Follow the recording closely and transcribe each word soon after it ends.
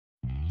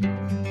Hey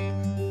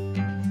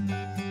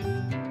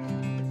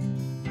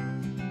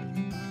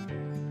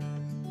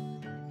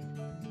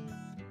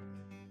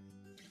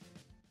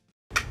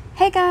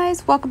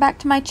guys, welcome back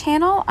to my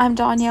channel. I'm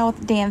Danielle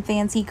with Damn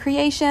Fancy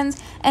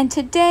Creations, and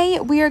today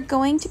we are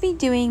going to be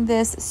doing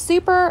this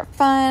super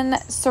fun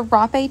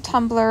Serape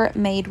tumbler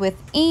made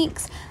with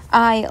inks.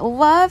 I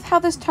love how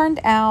this turned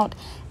out,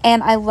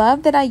 and I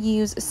love that I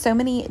use so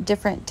many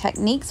different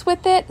techniques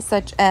with it,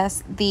 such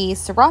as the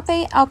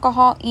Serape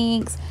alcohol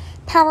inks,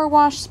 power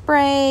wash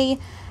spray,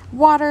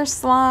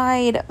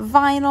 Waterslide,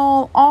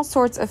 vinyl, all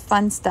sorts of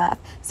fun stuff.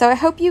 So I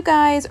hope you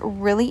guys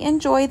really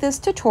enjoy this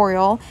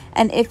tutorial,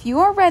 and if you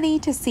are ready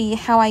to see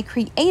how I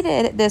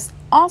created this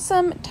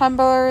awesome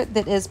tumbler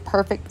that is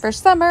perfect for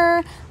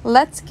summer,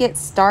 let's get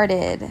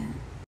started.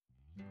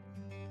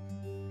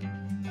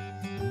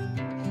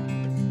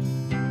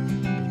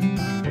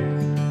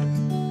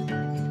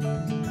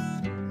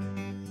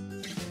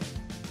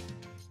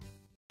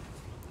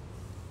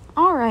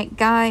 Alright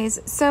guys,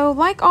 so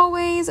like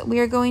always, we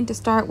are going to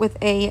start with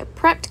a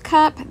prepped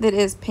cup that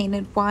is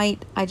painted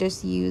white. I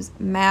just use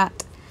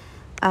matte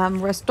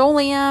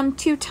Rust-Oleum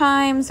 2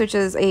 times, which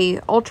is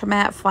a ultra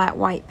matte flat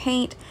white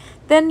paint.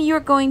 Then you're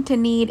going to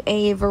need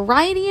a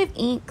variety of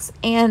inks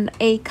and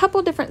a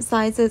couple different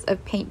sizes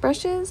of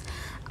paintbrushes.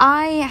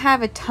 I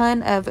have a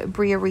ton of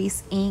Bria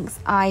Reese inks.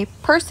 I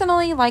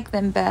personally like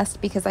them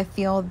best because I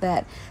feel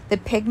that the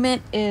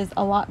pigment is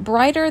a lot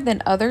brighter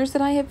than others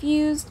that I have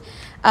used.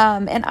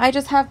 And I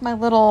just have my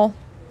little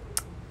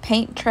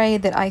paint tray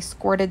that I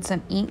squirted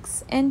some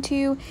inks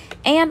into.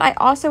 And I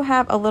also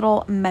have a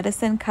little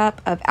medicine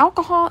cup of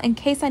alcohol in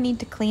case I need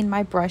to clean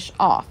my brush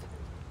off.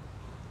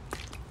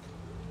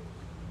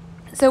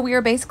 So we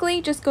are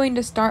basically just going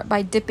to start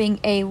by dipping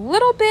a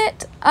little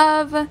bit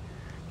of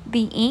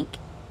the ink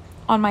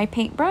on my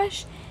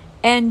paintbrush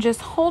and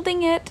just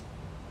holding it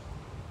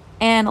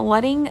and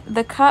letting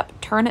the cup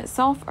turn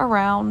itself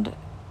around,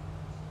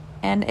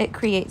 and it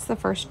creates the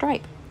first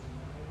stripe.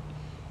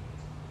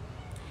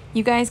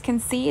 You guys can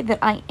see that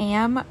I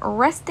am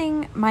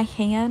resting my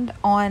hand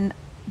on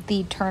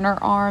the turner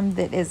arm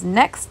that is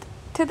next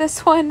to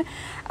this one.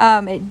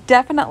 It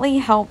definitely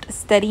helped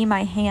steady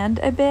my hand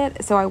a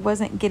bit so I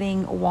wasn't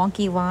getting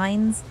wonky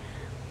lines.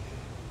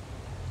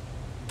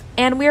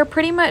 And we are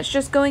pretty much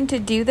just going to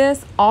do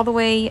this all the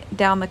way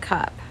down the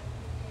cup.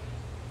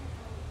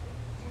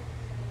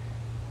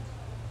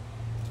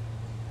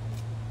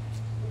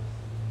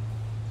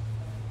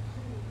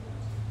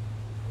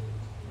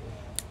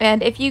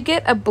 And if you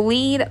get a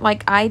bleed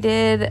like I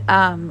did,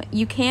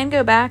 you can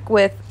go back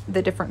with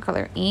the different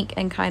color ink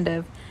and kind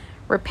of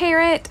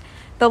repair it.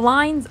 The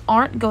lines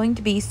aren't going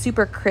to be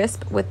super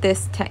crisp with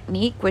this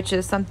technique, which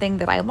is something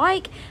that I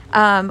like.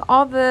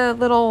 All the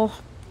little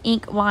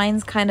ink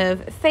lines kind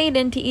of fade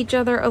into each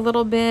other a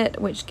little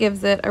bit, which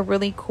gives it a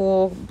really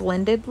cool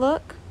blended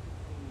look.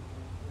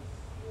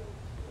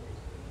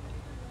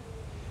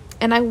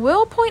 And I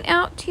will point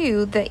out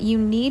too that you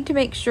need to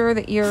make sure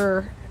that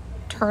your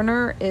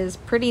turner is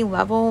pretty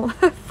level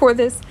for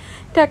this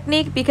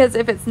technique, because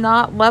if it's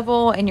not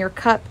level and your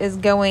cup is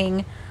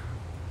going,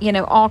 you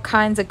know, all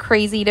kinds of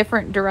crazy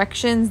different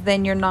directions,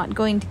 then you're not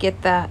going to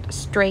get that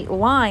straight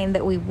line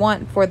that we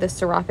want for the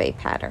Serape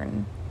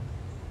pattern.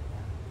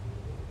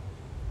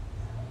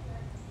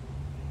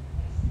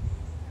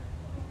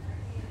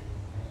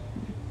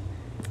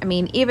 I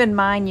mean, even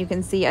mine, you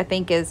can see, I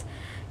think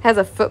has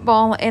a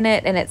football in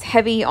it, and it's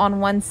heavy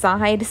on one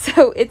side,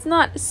 so it's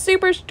not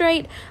super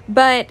straight,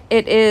 but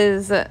it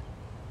is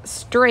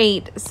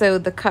straight, so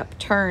the cup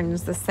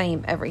turns the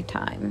same every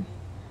time.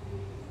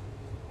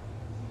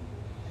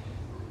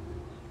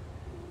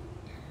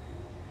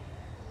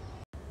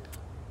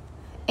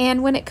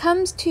 And when it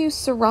comes to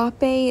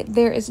Serape,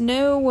 there is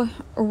no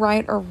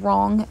right or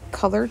wrong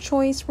color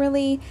choice,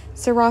 really.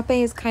 Serape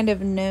is kind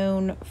of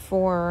known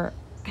for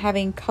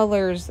having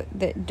colors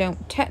that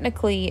don't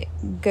technically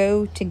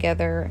go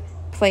together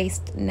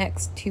placed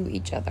next to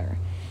each other.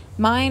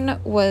 Mine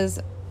was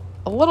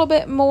a little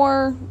bit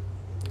more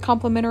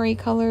complementary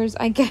colors,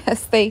 I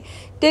guess. They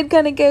did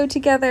kind of go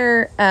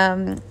together,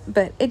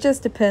 but it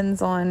just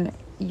depends on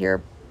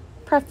your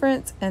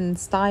preference and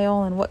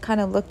style and what kind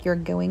of look you're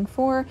going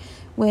for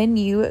when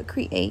you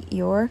create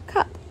your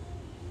cup.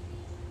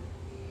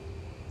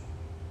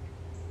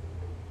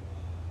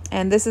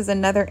 And this is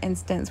another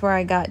instance where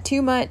I got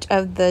too much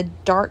of the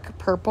dark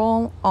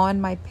purple on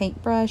my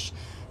paintbrush,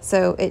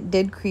 so it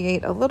did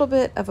create a little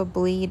bit of a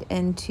bleed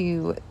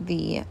into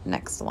the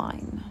next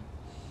line.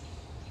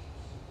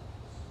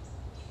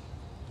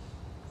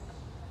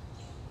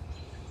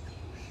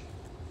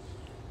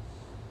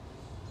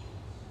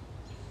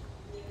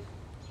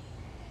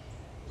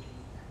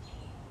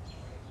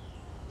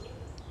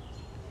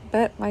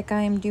 But like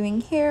I am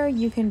doing here,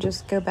 you can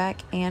just go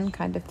back and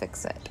kind of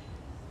fix it.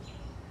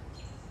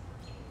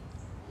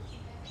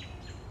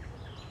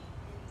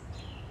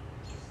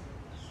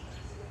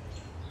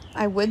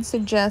 I would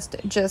suggest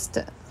just,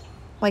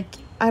 like,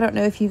 I don't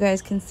know if you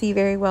guys can see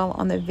very well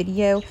on the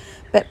video,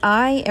 but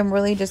I am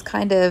really just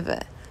kind of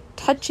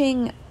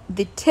touching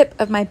the tip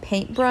of my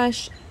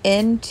paintbrush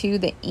into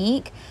the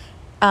ink,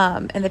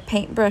 and the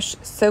paintbrush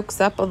soaks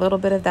up a little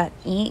bit of that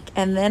ink,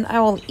 and then I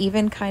will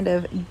even kind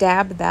of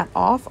dab that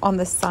off on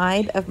the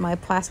side of my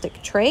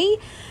plastic tray,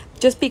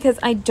 just because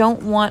I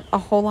don't want a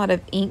whole lot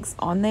of inks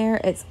on there.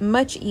 It's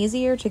much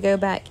easier to go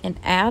back and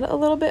add a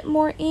little bit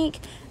more ink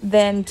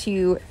than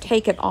to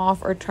take it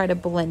off or try to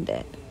blend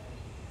it.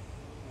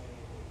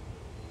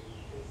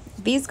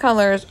 These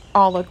colors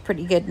all look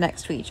pretty good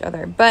next to each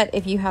other, but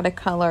if you had a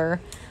color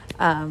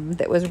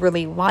that was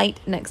really light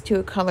next to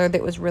a color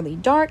that was really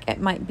dark, it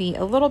might be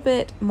a little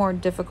bit more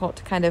difficult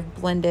to kind of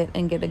blend it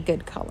and get a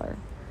good color.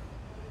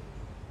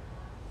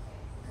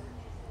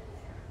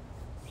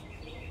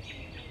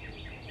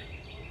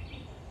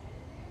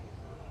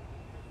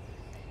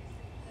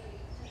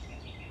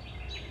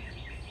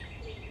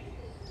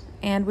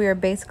 And we are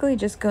basically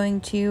just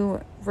going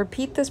to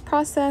repeat this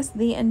process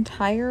the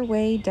entire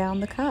way down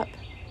the cup.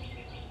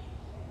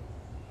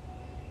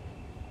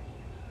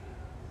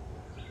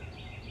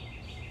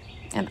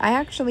 And I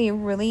actually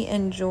really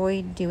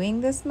enjoy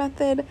doing this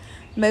method.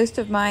 Most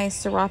of my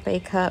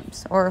Serape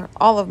cups, or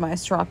all of my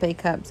Serape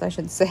cups, I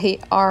should say,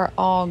 are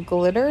all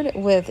glittered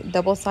with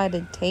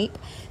double-sided tape.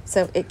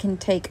 So it can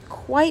take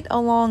quite a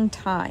long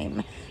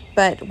time.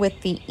 But with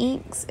the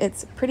inks,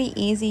 it's pretty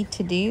easy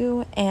to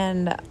do.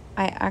 And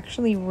I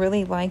actually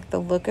really like the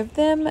look of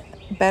them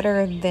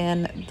better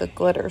than the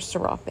glitter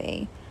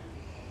Serape.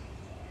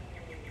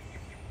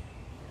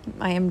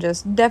 I am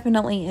just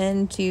definitely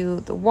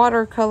into the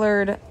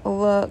watercolored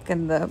look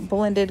and the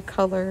blended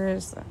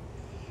colors.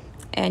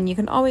 And you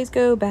can always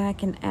go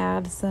back and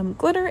add some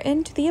glitter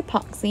into the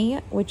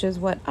epoxy, which is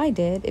what I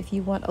did if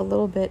you want a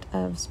little bit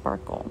of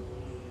sparkle.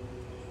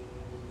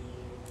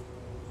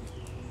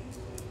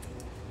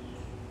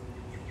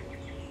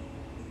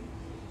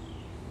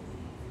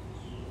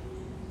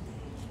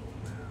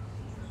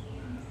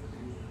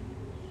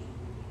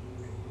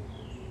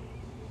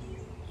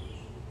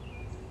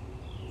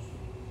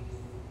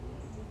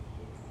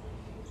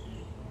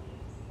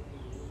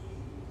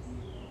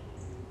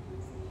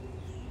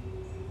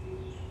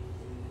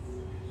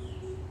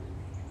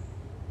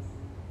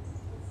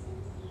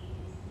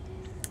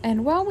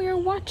 And while we are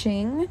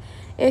watching,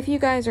 if you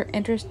guys are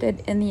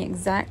interested in the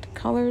exact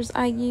colors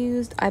I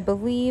used, I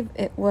believe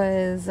it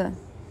was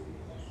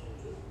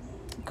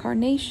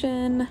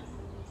carnation,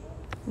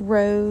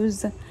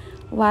 rose,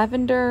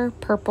 lavender,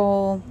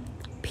 purple,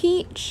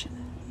 peach,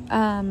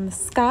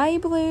 sky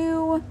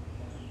blue,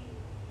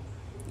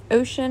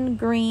 ocean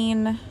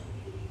green,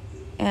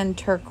 and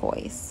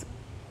turquoise.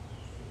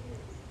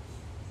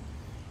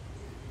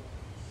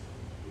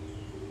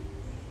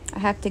 I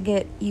have to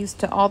get used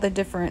to all the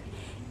different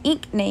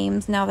ink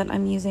names now that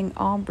I'm using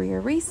all Brea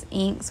Reese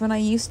inks, when I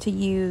used to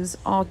use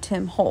all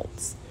Tim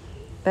Holtz.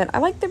 But I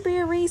like the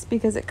Brea Reese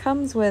because it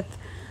comes with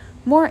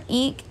more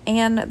ink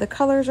and the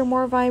colors are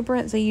more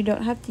vibrant, so you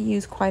don't have to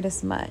use quite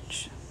as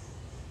much.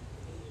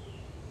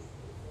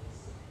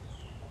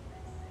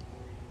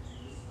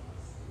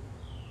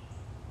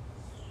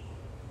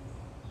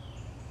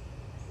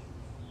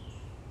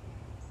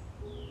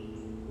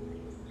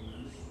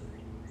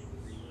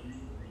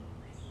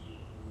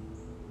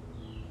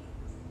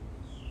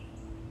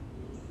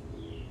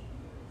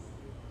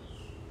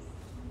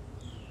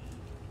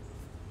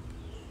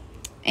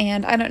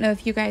 And I don't know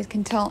if you guys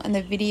can tell in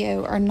the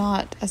video or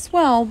not as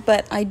well,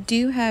 but I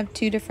do have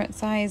two different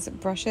size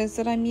brushes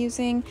that I'm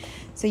using.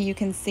 So you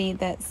can see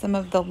that some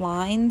of the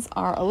lines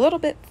are a little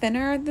bit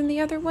thinner than the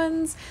other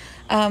ones,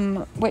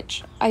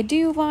 which I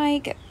do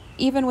like.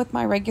 Even with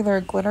my regular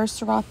glitter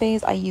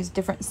Serapes, I use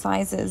different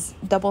sizes,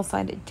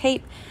 double-sided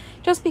tape,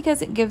 just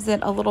because it gives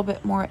it a little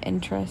bit more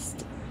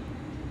interest.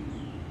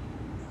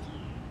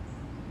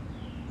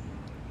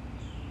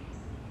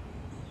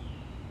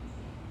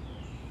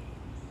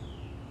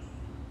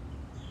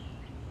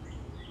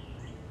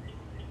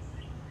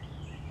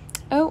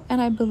 Oh,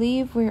 and I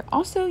believe we're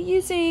also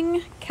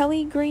using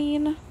Kelly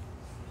green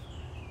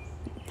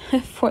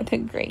for the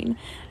green.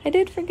 I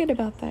did forget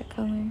about that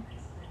color.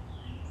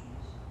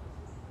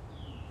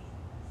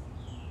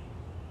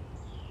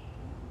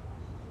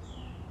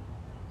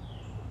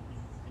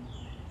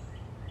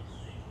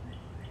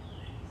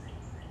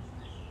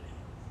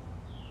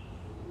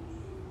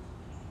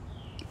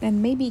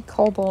 And maybe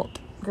cobalt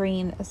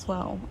green as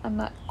well. I'm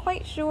not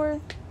quite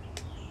sure.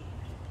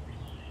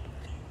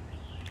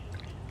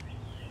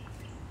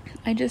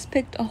 I just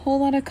picked a whole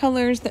lot of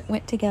colors that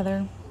went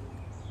together.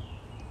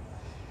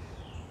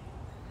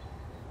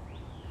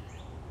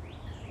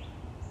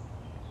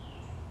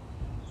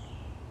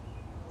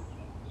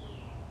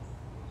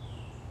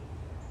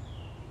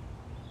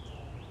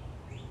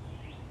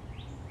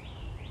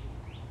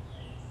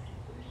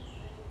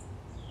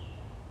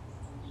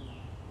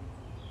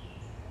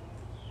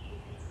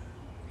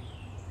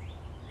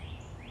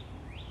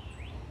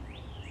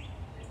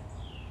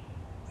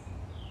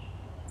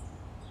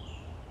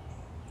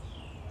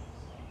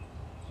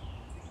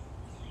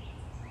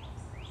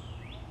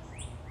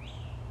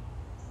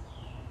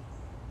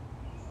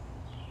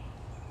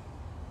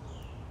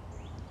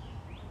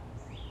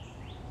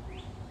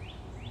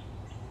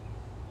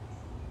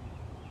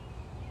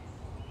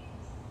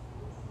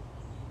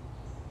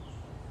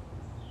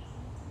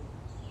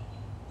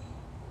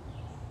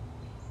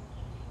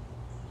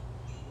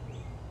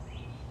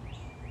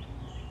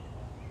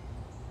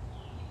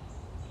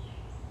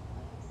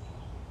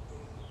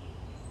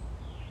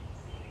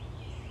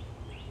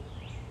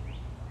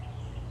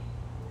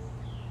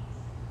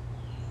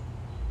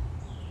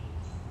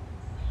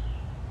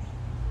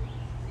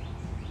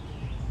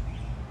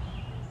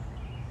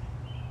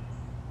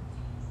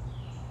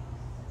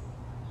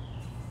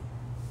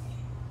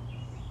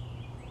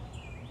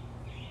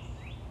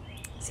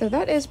 So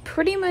that is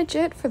pretty much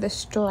it for the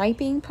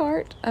striping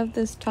part of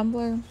this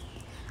tumbler.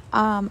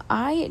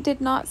 I did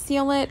not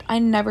seal it. I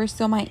never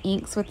seal my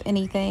inks with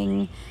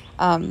anything.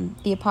 The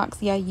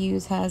epoxy I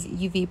use has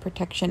UV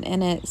protection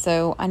in it,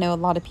 so I know a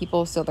lot of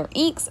people seal their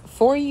inks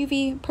for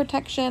UV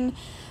protection.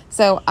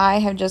 So I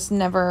have just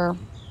never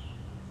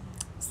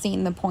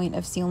seen the point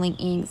of sealing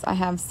inks. I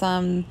have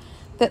some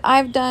that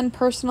I've done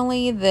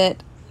personally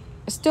that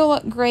still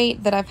look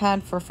great, that I've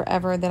had for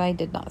forever, that I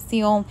did not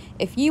seal.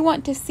 If you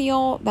want to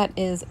seal, that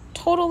is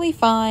totally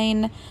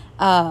fine.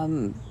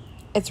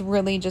 It's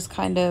really just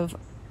kind of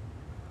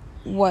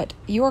what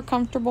you're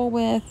comfortable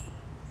with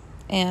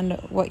and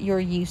what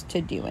you're used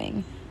to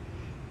doing.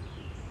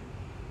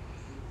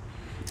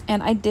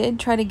 And I did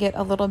try to get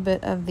a little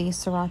bit of the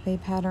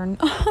Serape pattern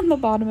on the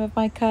bottom of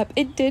my cup.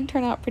 It did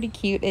turn out pretty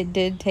cute. It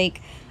did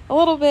take a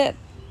little bit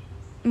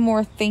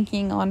more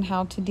thinking on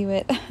how to do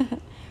it.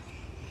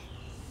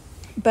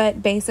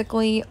 But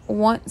basically,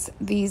 once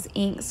these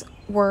inks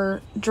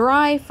were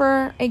dry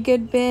for a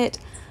good bit,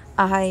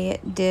 I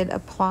did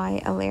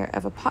apply a layer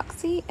of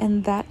epoxy,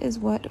 and that is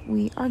what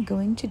we are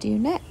going to do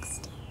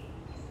next.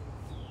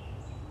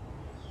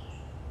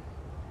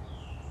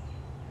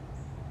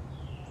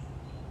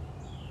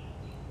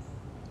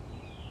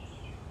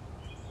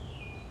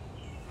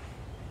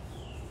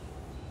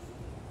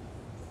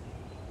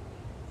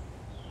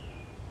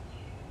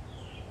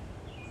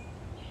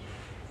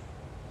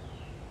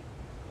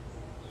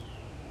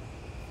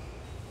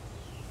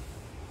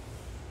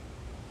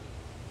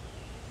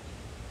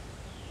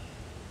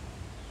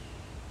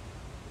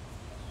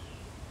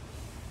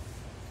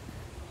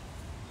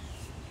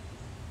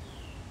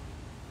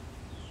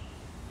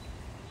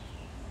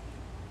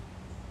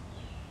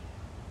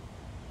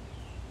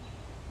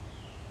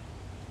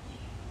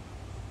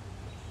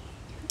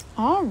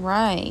 All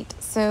right,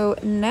 so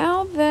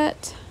now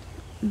that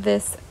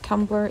this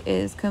tumbler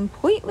is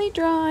completely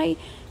dry,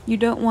 you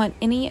don't want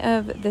any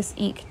of this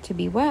ink to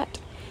be wet.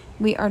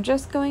 We are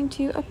just going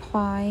to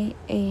apply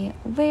a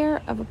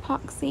layer of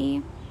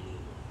epoxy.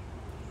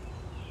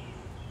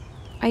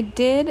 I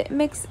did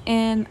mix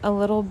in a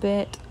little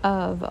bit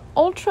of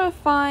ultra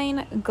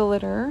fine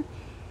glitter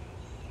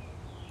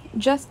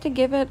just to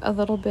give it a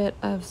little bit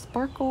of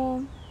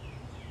sparkle.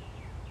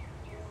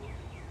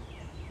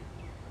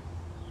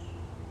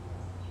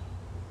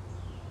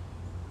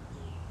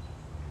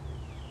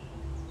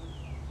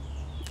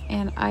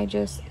 And I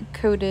just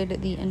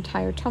coated the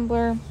entire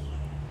tumbler.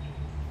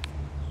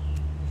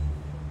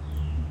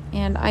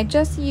 And I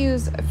just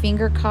use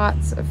finger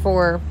cots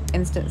for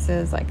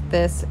instances like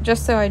this,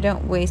 just so I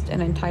don't waste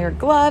an entire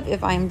glove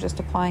if I'm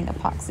just applying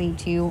epoxy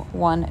to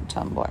one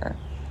tumbler.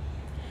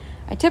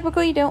 I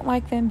typically don't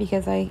like them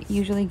because I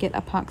usually get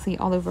epoxy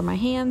all over my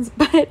hands,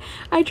 but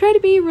I try to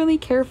be really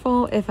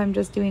careful if I'm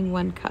just doing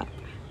one cup.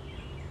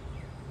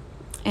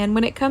 And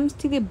when it comes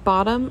to the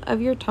bottom of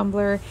your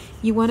tumbler,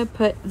 you want to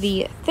put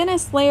the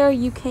thinnest layer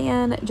you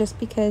can, just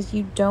because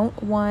you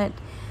don't want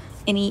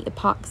any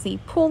epoxy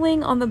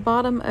pooling on the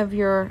bottom of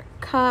your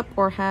cup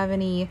or have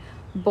any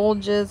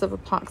bulges of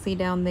epoxy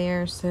down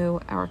there,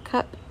 so our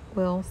cup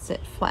will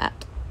sit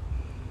flat.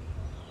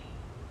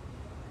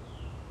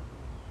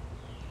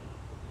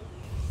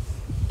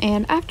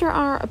 And after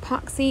our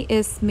epoxy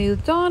is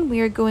smoothed on, we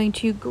are going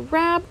to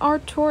grab our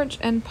torch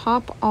and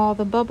pop all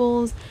the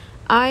bubbles.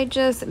 I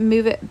just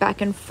move it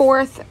back and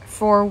forth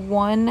for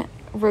one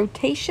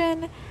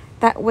rotation.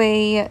 That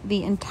way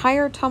the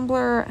entire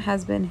tumbler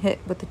has been hit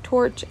with the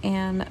torch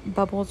and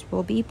bubbles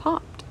will be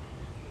popped.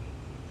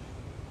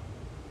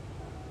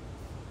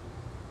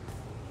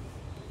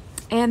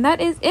 And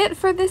that is it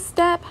for this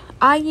step.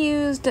 I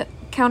used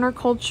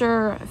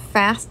Counterculture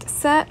Fast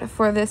Set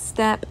for this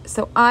step,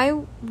 so I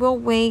will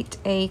wait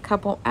a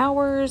couple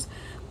hours,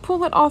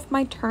 pull it off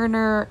my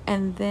turner,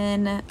 and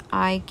then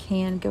I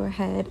can go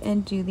ahead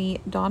and do the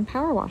Dawn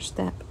Power Wash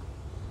step.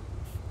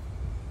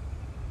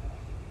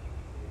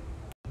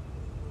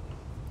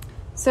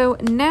 So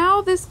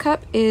now this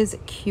cup is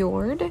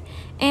cured,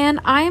 and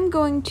I am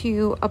going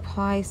to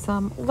apply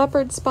some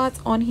leopard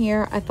spots on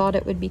here. I thought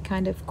it would be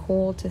kind of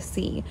cool to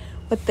see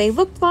what they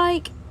looked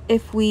like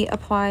if we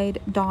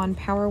applied Dawn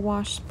Power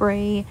Wash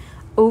spray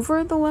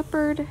over the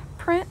leopard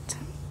print.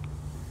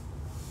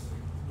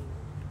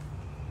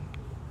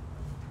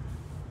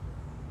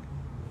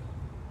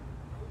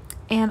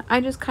 And I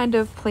just kind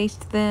of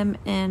placed them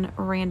in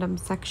random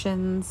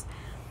sections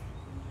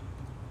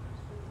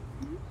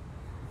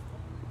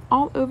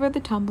all over the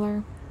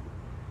tumbler.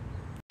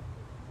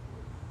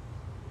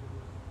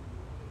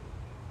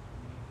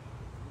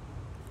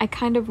 I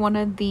kind of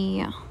wanted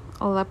the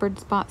leopard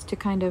spots to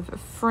kind of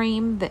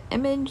frame the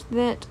image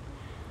that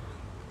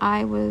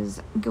I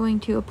was going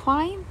to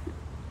apply.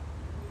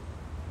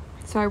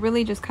 So I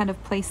really just kind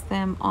of placed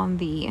them on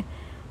the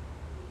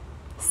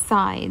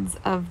sides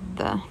of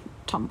the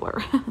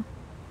tumbler.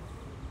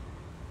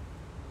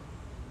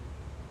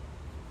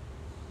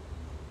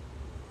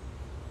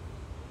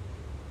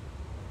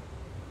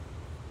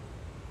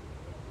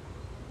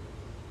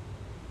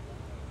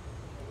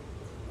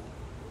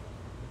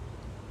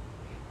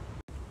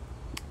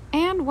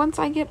 And once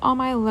I get all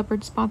my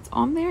leopard spots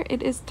on there,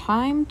 it is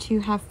time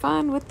to have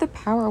fun with the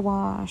power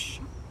wash.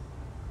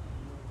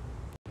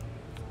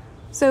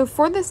 So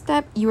for this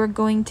step, you are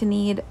going to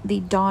need the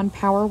Dawn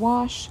Power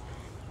Wash,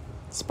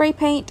 spray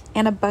paint,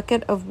 and a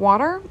bucket of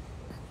water.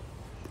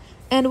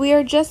 And we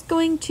are just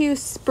going to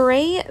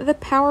spray the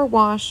power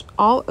wash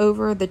all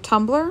over the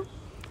tumbler.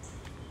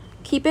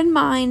 Keep in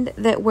mind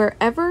that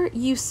wherever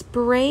you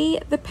spray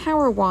the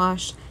power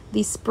wash,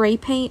 the spray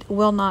paint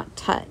will not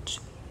touch.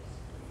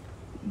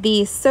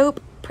 The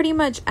soap pretty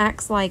much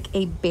acts like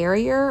a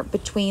barrier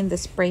between the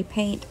spray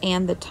paint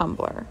and the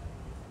tumbler.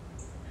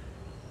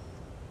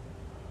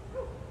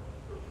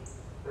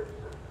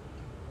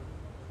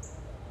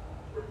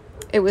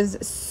 It was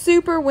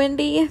super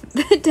windy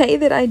the day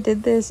that I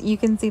did this. You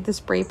can see the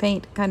spray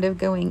paint kind of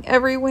going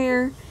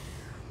everywhere.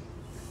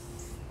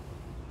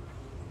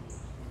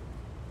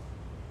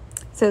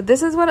 So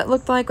this is what it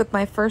looked like with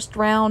my first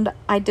round.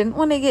 I didn't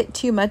want to get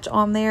too much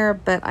on there,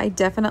 but I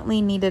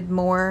definitely needed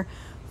more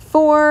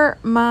for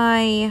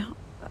my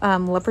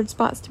leopard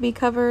spots to be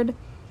covered.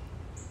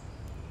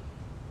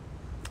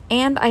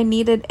 And I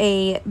needed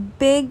a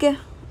big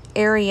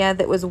area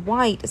that was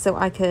white so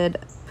I could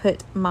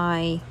put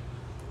my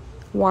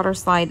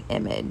Waterslide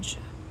image.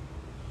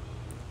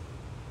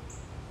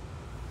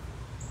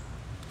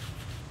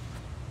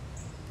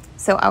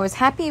 So I was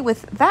happy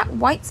with that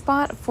white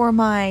spot for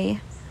my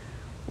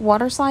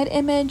Waterslide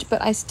image,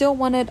 but I still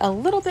wanted a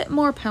little bit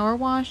more power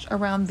wash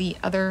around the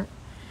other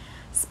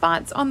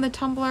spots on the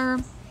tumbler.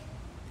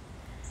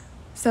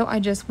 So I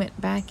just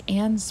went back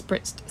and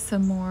spritzed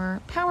some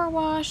more power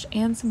wash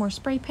and some more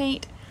spray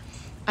paint.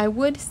 I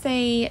would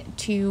say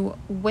to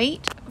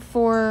wait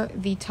for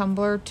the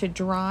tumbler to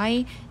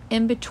dry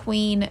in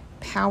between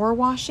power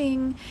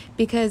washing,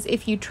 because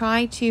if you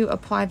try to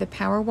apply the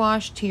power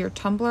wash to your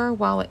tumbler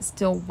while it's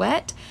still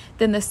wet,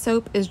 then the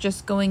soap is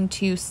just going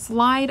to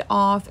slide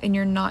off and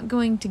you're not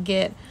going to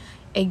get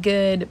a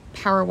good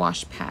power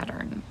wash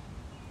pattern.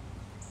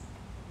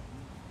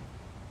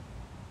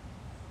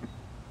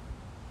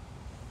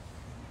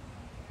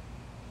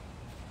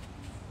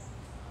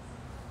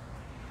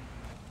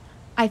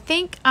 I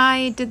think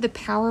I did the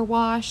power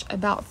wash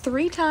about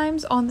 3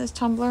 times on this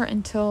tumbler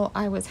until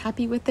I was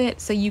happy with it.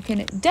 So you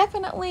can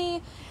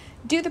definitely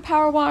do the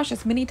power wash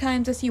as many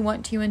times as you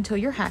want to until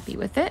you're happy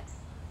with it.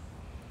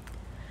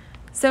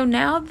 So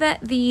now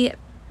that the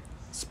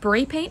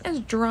spray paint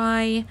is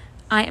dry,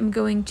 I am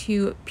going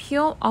to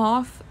peel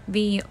off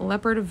the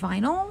leopard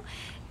vinyl,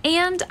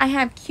 and I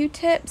have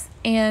Q-tips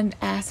and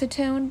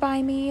acetone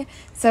by me.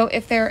 So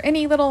if there are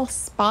any little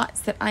spots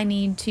that I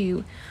need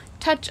to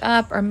touch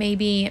up, or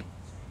maybe,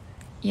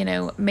 you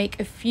know, make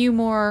a few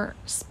more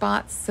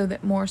spots so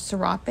that more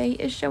Serape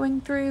is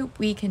showing through,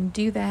 we can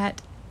do that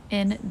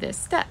in this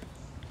step.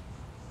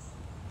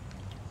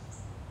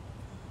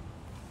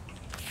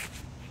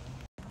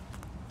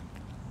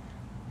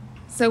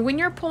 So when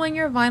you're pulling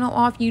your vinyl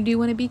off, you do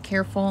want to be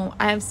careful.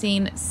 I have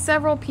seen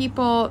several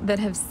people that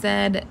have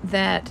said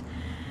that,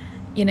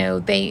 you know,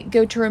 they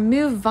go to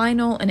remove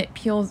vinyl and it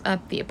peels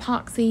up the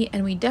epoxy,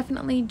 and we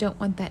definitely don't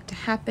want that to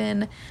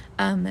happen.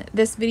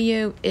 This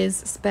video is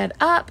sped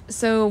up,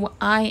 so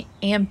I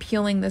am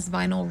peeling this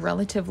vinyl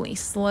relatively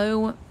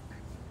slow.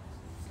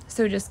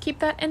 So just keep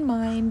that in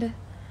mind.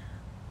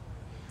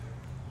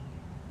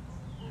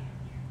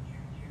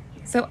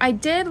 So I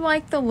did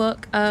like the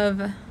look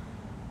of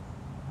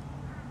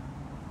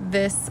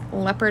this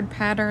leopard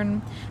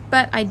pattern,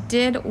 but I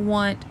did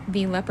want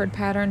the leopard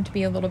pattern to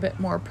be a little bit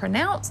more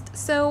pronounced,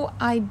 so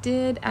I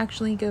did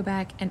actually go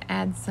back and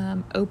add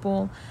some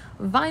opal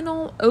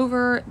vinyl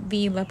over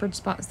the leopard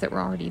spots that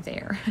were already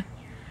there,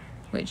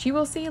 which you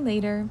will see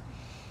later.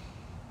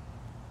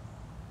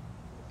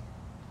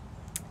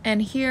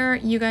 And here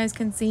you guys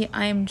can see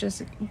I'm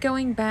just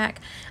going back.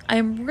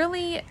 I'm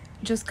really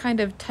just kind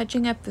of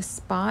touching up the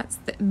spots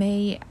that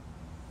may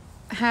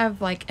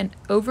have like an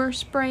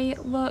overspray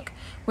look,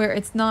 where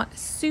it's not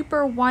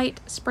super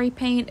white spray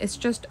paint, it's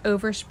just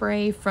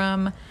overspray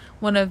from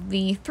one of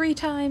the 3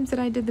 times that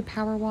I did the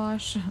power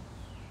wash.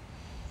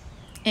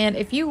 And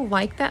if you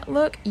like that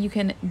look, you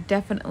can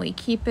definitely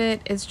keep it.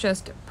 It's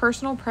just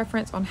personal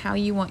preference on how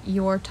you want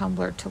your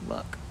tumbler to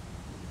look.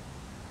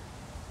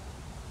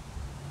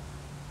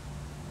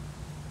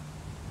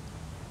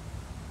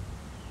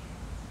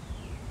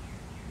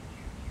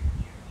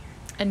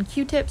 And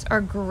Q-tips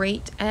are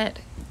great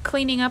at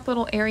cleaning up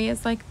little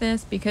areas like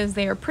this because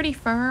they are pretty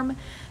firm.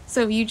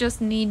 So you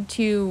just need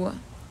to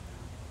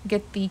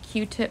get the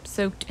Q-tip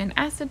soaked in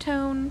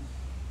acetone,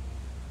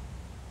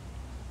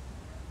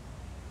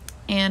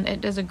 and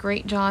it does a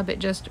great job at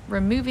just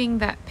removing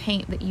that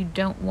paint that you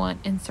don't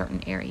want in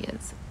certain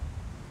areas.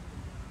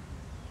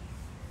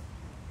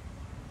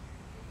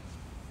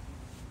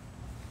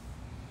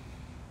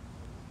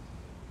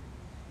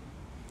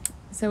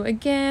 So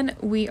again,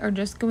 we are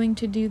just going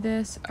to do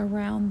this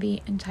around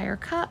the entire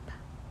cup.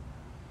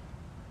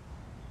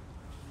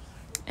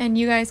 And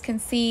you guys can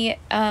see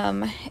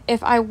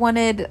if I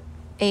wanted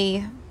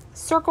a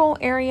circle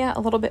area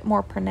a little bit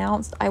more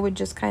pronounced, I would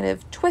just kind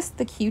of twist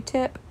the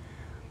Q-tip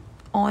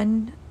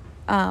on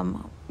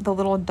the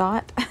little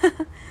dot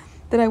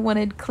that I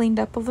wanted cleaned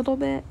up a little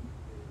bit.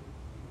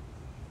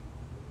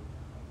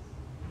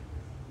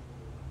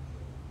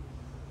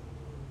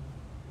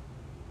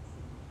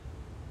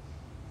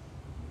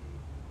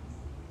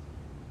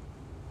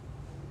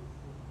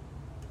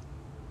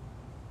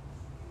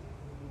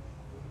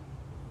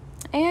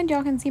 And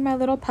y'all can see my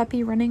little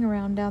puppy running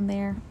around down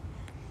there.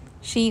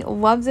 She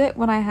loves it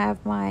when I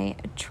have my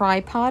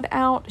tripod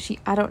out.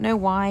 I don't know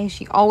why,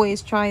 she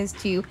always tries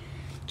to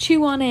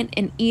chew on it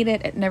and eat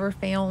it. It never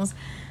fails.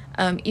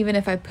 Even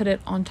if I put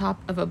it on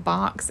top of a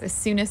box, as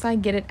soon as I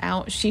get it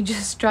out, she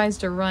just tries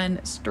to run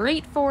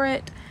straight for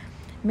it.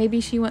 Maybe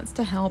she wants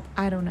to help,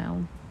 I don't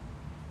know.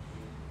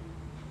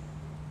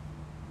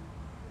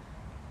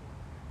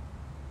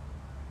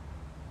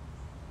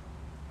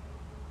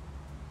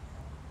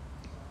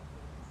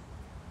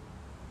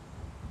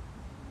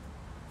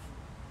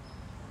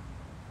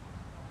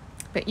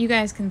 But you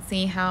guys can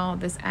see how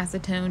this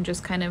acetone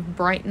just kind of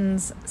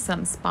brightens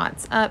some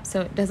spots up, so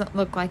it doesn't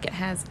look like it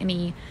has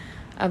any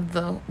of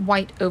the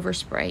white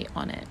overspray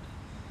on it.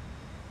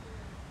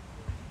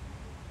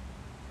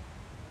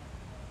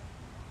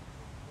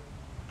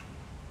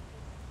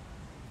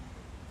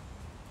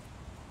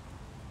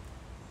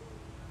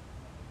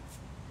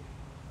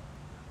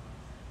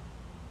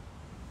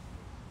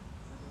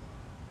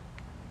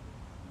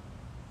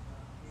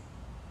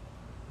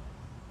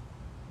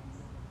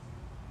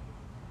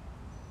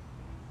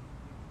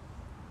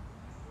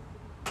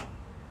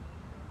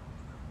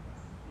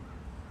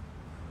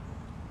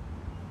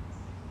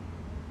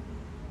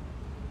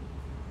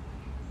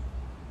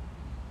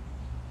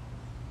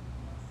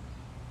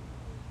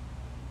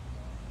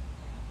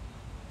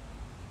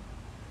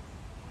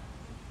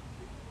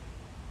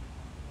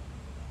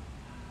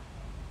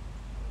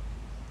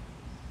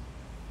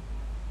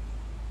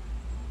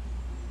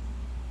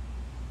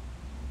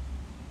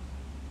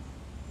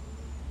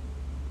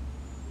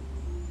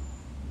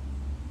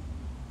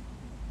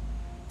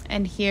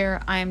 And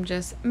here I'm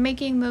just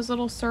making those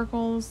little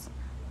circles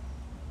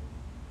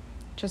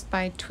just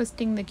by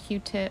twisting the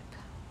Q-tip,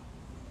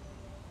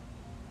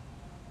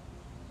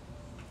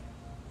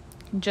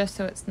 just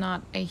so it's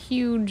not a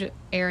huge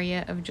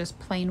area of just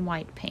plain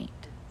white paint.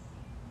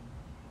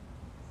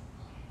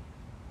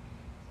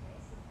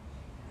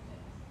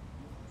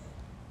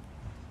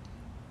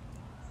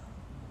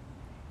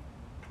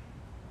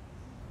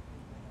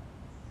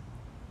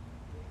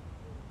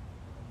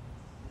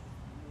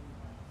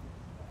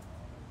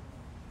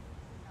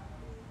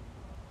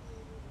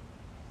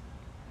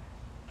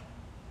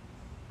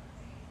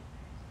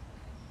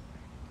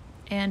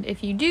 And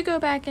if you do go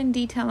back and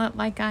detail it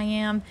like I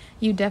am,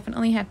 you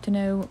definitely have to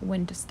know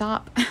when to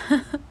stop.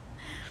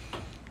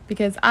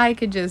 Because I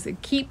could just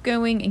keep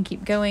going and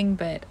keep going,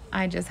 but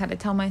I just had to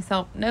tell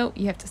myself, no,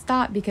 you have to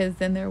stop, because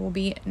then there will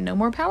be no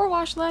more power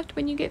wash left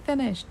when you get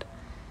finished.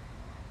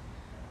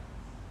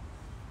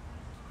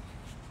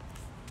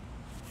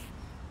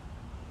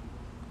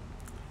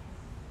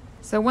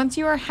 So once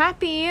you are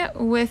happy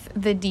with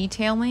the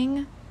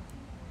detailing,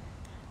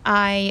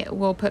 I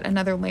will put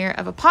another layer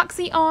of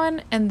epoxy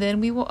on, and then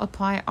we will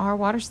apply our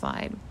water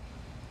slide.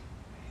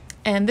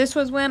 And this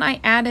was when I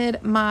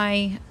added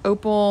my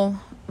opal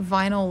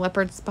vinyl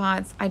leopard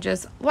spots. I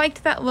just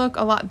liked that look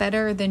a lot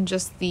better than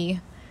just the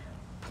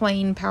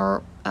plain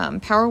power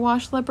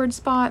wash leopard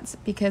spots,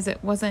 because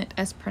it wasn't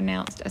as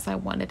pronounced as I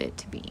wanted it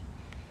to be.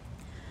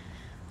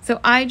 So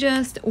I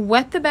just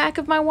wet the back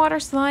of my water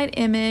slide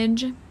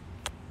image,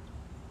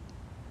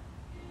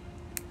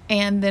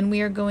 and then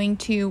we are going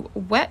to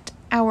wet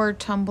our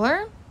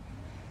tumbler.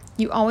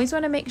 You always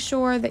want to make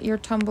sure that your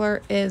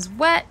tumbler is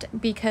wet,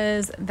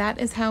 because that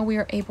is how we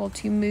are able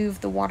to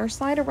move the water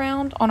slide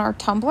around on our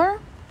tumbler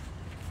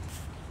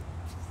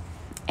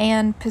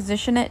and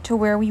position it to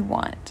where we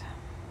want.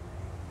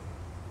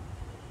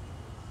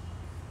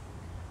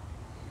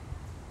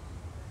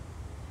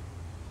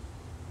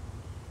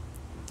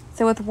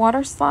 So with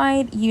water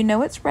slide, you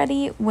know it's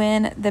ready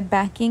when the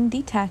backing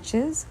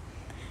detaches,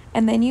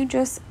 and then you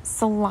just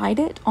slide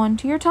it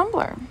onto your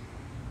tumbler.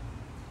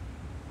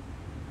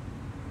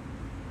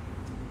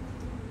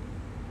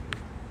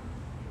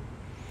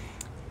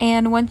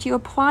 And once you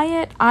apply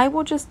it, I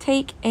will just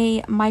take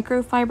a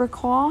microfiber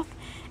cloth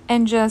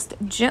and just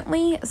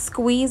gently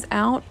squeeze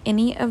out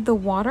any of the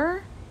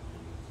water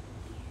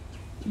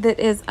that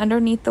is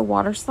underneath the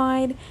water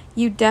slide.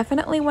 You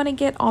definitely want to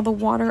get all the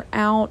water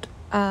out,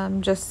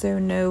 just so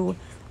no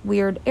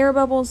weird air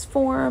bubbles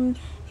form.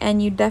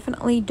 And you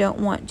definitely don't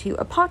want to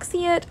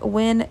epoxy it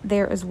when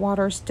there is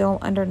water still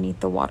underneath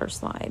the water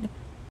slide.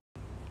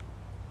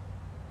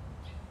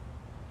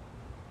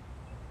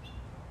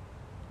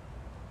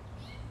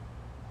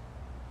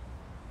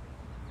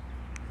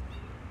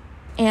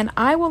 And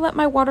I will let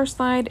my water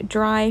slide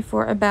dry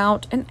for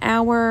about an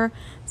hour.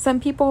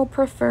 Some people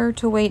prefer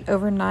to wait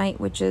overnight,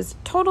 which is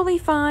totally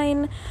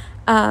fine.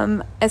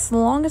 As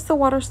long as the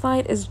water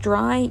slide is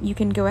dry, you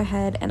can go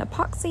ahead and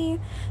epoxy.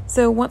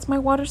 So once my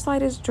water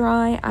slide is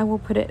dry, I will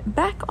put it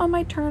back on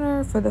my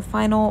turner for the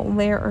final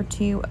layer or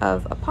two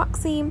of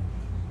epoxy.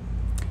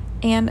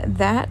 And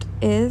that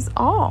is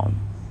all.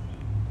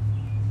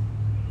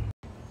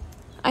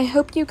 I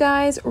hope you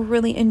guys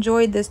really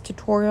enjoyed this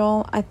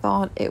tutorial. I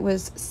thought it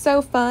was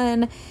so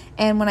fun,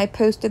 and when I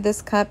posted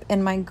this cup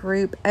in my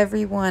group,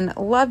 everyone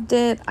loved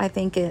it. I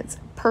think it's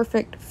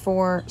perfect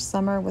for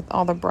summer with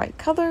all the bright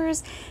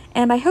colors,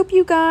 and I hope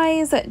you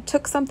guys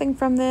took something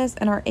from this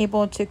and are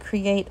able to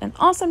create an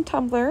awesome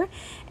tumbler.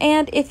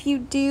 And if you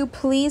do,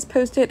 please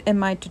post it in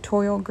my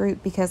tutorial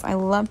group because I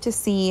love to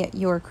see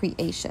your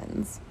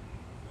creations.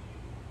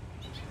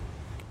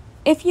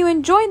 If you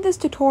enjoyed this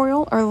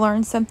tutorial or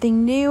learned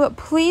something new,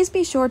 please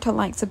be sure to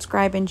like,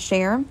 subscribe, and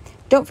share.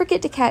 Don't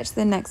forget to catch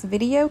the next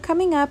video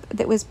coming up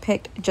that was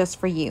picked just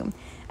for you.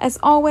 As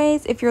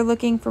always, if you're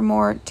looking for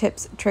more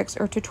tips, tricks,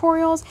 or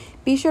tutorials,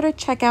 be sure to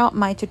check out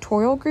my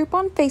tutorial group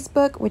on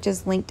Facebook, which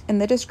is linked in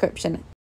the description.